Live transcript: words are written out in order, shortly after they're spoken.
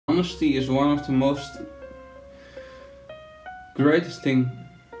honesty is one of the most greatest thing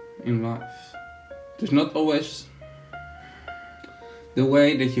in life. It's not always the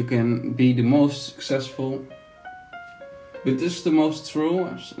way that you can be the most successful, but this is the most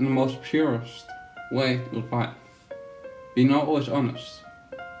truest and the most purest way of life. Be not always honest.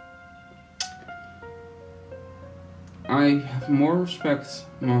 I have more respect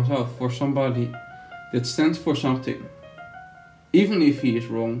myself for somebody that stands for something, even if he is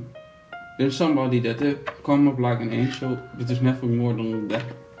wrong, than somebody that come up like an angel but is never more than that.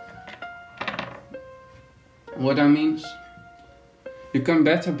 What I mean is, you can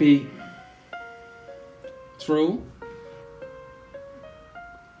better be true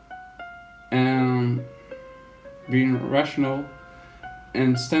and being rational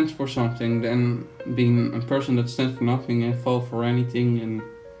and stand for something than being a person that stands for nothing and fall for anything and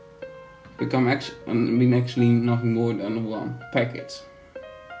being actually nothing more than one package.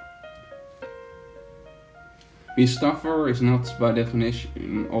 Being stuffer is not by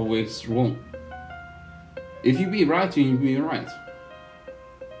definition always wrong. If you be right, then you be right.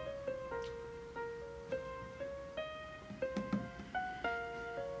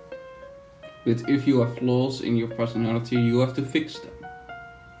 But if you have flaws in your personality, you have to fix them.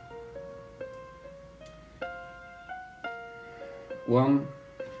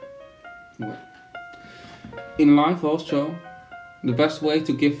 In life also, the best way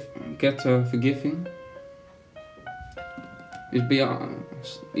to get forgiving is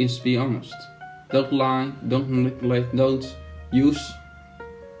be honest. Don't lie, don't manipulate, don't use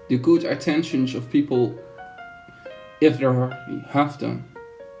the good intentions of people if they have them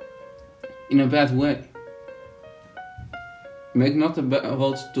in a bad way. Make not the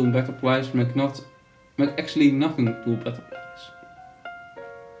world to a better place, make actually nothing to a better place.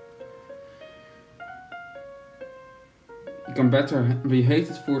 You can better be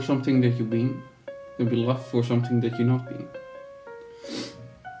hated for something that you've been than be loved for something that you're not being.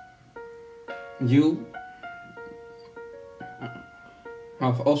 You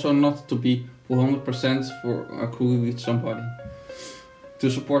have also not to be 100% for agree with somebody to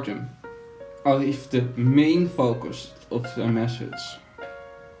support him. Or if the main focus of the message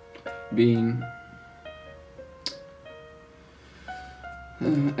being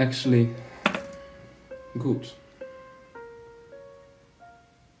actually good.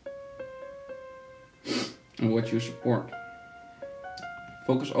 And what you support.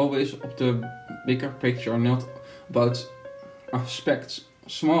 Focus always on the bigger picture, not about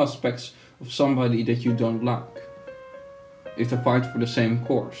small aspects of somebody that you don't like. If they fight for the same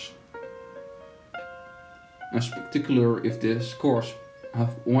cause. And particularly if this course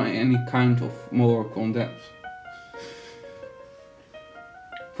have any kind of moral content.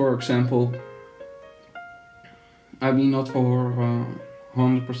 For example, I mean not for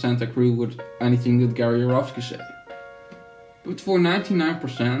 100% agree with anything that Gary Yourofsky said, but for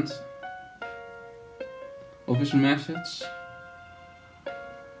 99% of his message,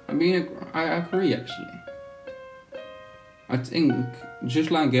 I agree actually. I think,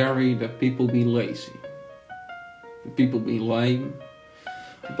 just like Gary, that people be lazy. People be lying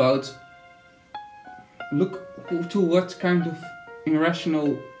about look to what kind of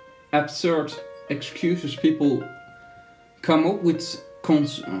irrational, absurd excuses people come up with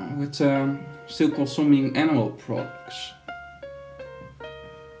still consuming animal products.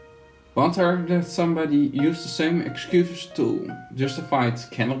 Want that somebody use the same excuses to justify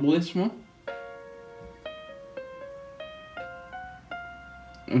cannibalism?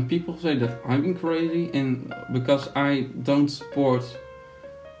 And people say that I'm being crazy and because I don't support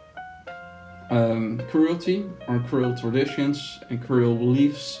cruelty or cruel traditions and cruel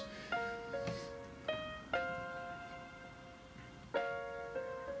beliefs.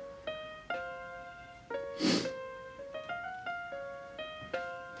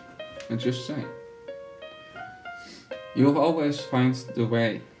 I just say, you'll always find the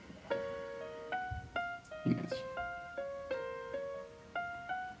way in it.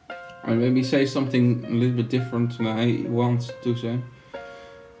 Or maybe say something a little bit different than I want to say.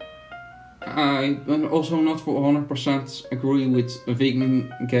 I also not for 100% agree with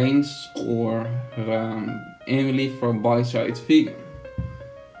vegan gains or Emily from Bite-Sized Vegan.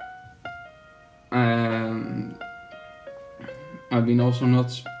 I've been also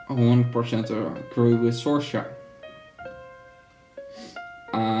not 100% agree with Sorsha.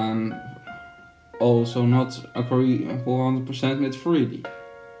 And also not agree 100% with Freely.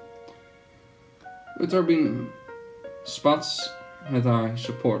 But there have been spots that I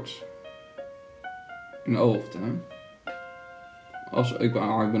support in all of them. Also,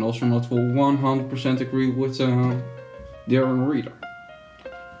 I've been also not for 100% agree with Darren Reader.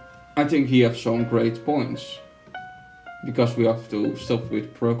 I think he has some great points. Because we have to stop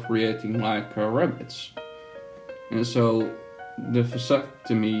with procreating like rabbits. And so the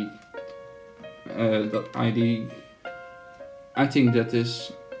vasectomy, that idea, I think that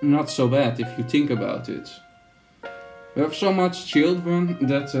is not so bad if you think about it. We have so much children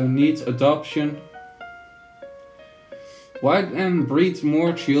that need adoption. Why then breed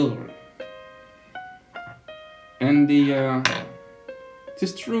more children? And it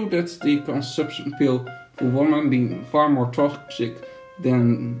is true that the conception pill for women being far more toxic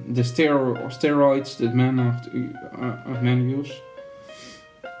than the steroids that men use.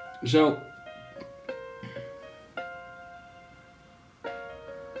 So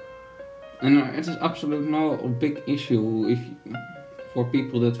and it is absolutely no big issue for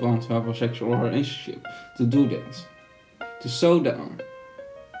people that want to have a sexual relationship to do that, to slow down.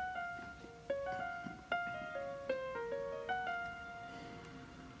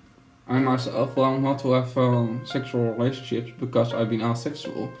 I myself want not to have sexual relationships because I've been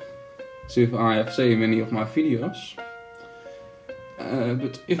asexual, so I have said in many of my videos.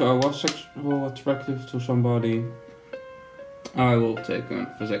 But if I was sexual attractive to somebody, I will take a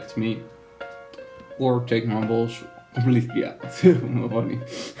vasectomy or take my balls completely out of my body.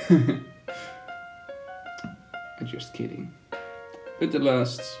 I'm just kidding. But the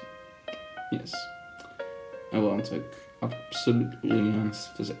last, yes, I won't take absolutely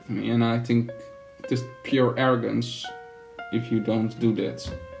honest vasectomy, and I think it is pure arrogance if you don't do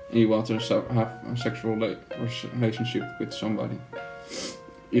that and you want to have a sexual relationship with somebody,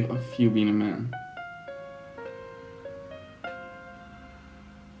 if you being a man.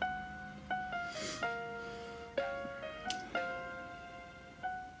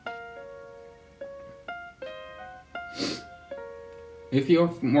 If you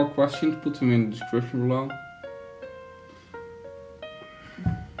have more questions, put them in the description below.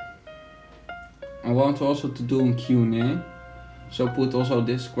 I want also to do a Q&A, so put also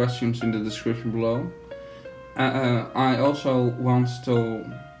these questions in the description below. I also want to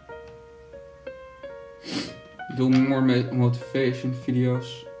do more motivation videos,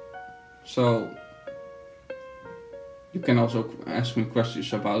 so you can also ask me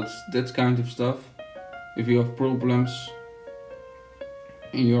questions about that kind of stuff. If you have problems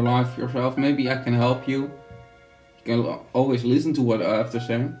in your life yourself, maybe I can help you. You can always listen to what I have to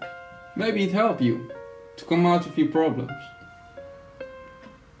say. Maybe it helps you to come out of your problems.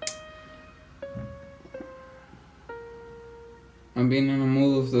 I'm being in a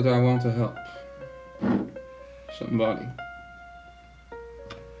mood that I want to help somebody.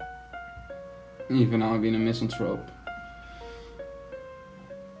 Even I've been a misanthrope.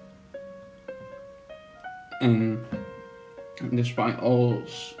 And despite all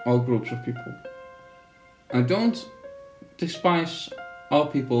groups of people, I don't despise all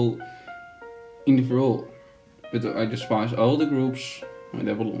people individual, but I despise all the groups I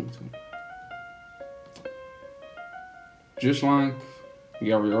belong to. Just like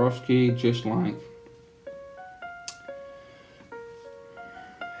Gary, just like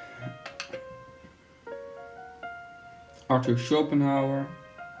Arthur Schopenhauer,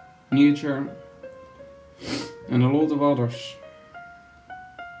 Nietzsche, and a lot of others.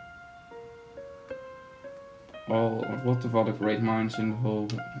 A lot of other great minds in the whole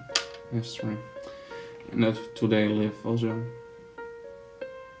history, and that today live also.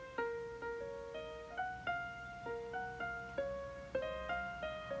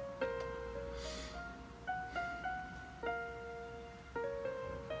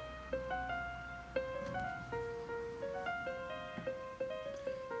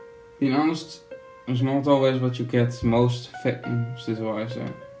 Being honest is not always what you get most famous, is what I say.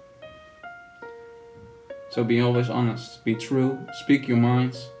 So be always honest, be true, speak your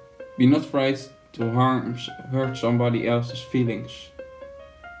mind, be not afraid to hurt somebody else's feelings.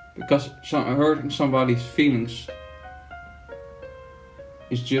 Because hurting somebody's feelings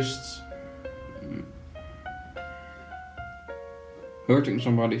is just hurting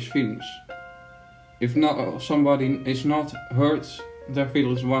somebody's feelings. If not, somebody is not hurt their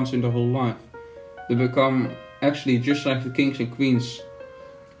feelings once in their whole life, they become actually just like the kings and queens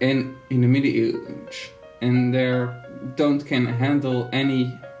in the Middle Age, and they can handle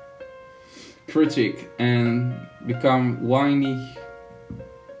any critic and become whiny,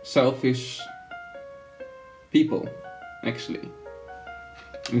 selfish people, actually.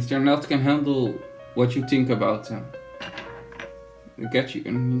 And if they not can handle what you think about them, they get you,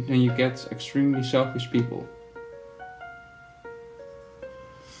 and then you get extremely selfish people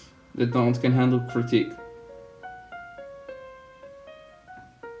that can handle critique.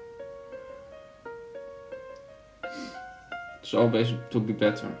 It's always to be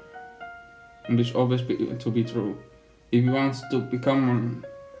better. and this always to be true. If you want to become an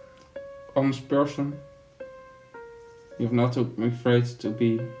honest person, you have not to be afraid to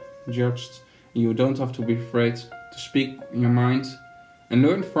be judged. You don't have to be afraid to speak your mind and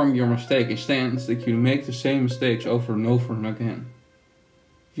learn from your mistake instead that you make the same mistakes over and over and again.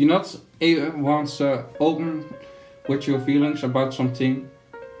 If you're not once open with your feelings about something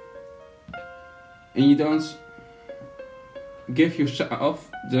and you don't give yourself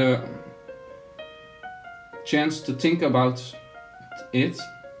the chance to think about it,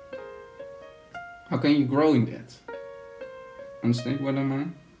 how can you grow in that? Understand what I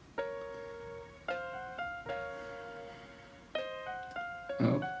mean?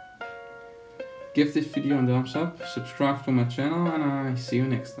 Give this video a thumbs up, subscribe to my channel, and I see you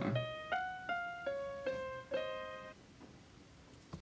next time.